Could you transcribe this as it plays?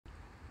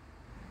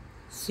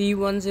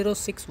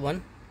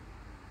C1061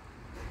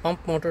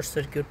 pump motor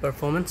circuit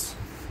performance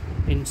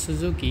in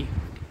Suzuki.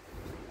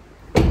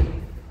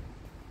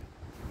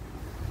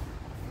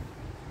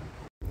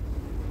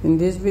 In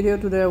this video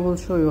today I will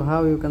show you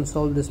how you can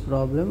solve this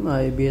problem,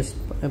 ABS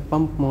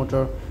pump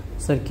motor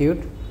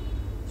circuit.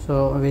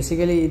 So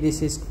basically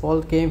this is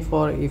fault came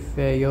for if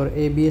your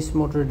ABS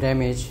motor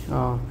damage,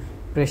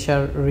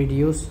 pressure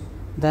reduce,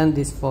 then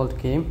this fault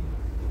came.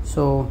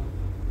 So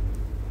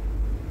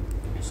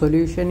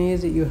solution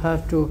is you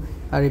have to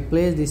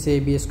replace this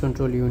ABS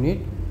control unit.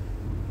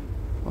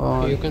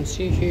 You can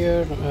see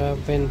here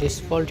when this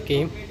fault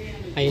came,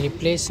 I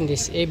replaced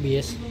this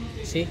ABS.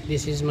 See,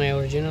 this is my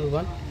original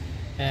one,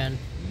 and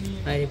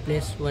I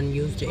replaced one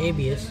used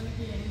ABS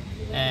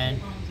and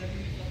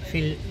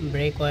fill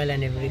brake oil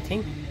and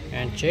everything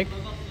and check.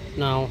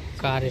 Now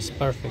car is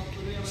perfect.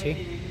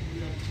 See,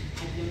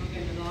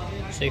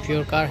 so if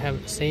your car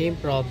have same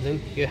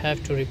problem, you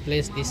have to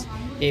replace this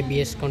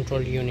ABS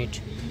control unit.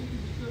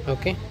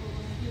 Okay,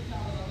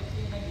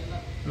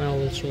 now I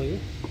will show you.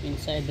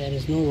 Inside there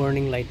is no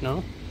warning light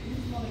now.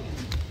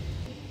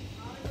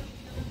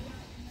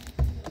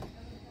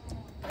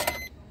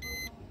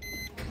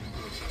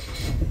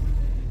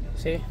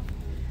 See,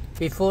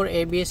 before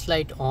ABS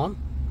light on,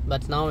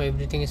 but now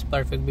everything is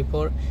perfect.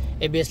 Before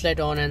ABS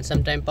light on and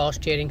sometime power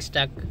steering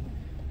stuck,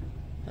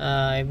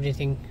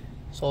 everything.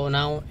 So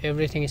now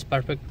everything is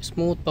perfect,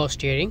 smooth power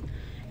steering,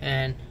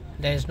 and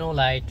there is no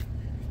light.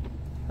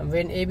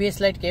 When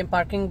ABS light came,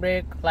 parking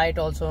brake light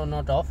also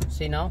not off.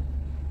 See now,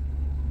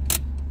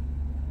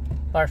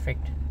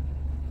 perfect.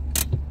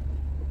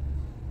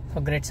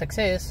 For great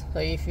success. So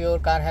if your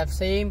car have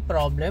same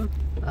problem,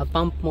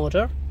 pump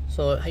motor,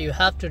 so you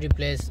have to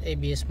replace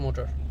ABS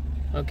motor.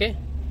 Okay,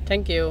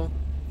 thank you.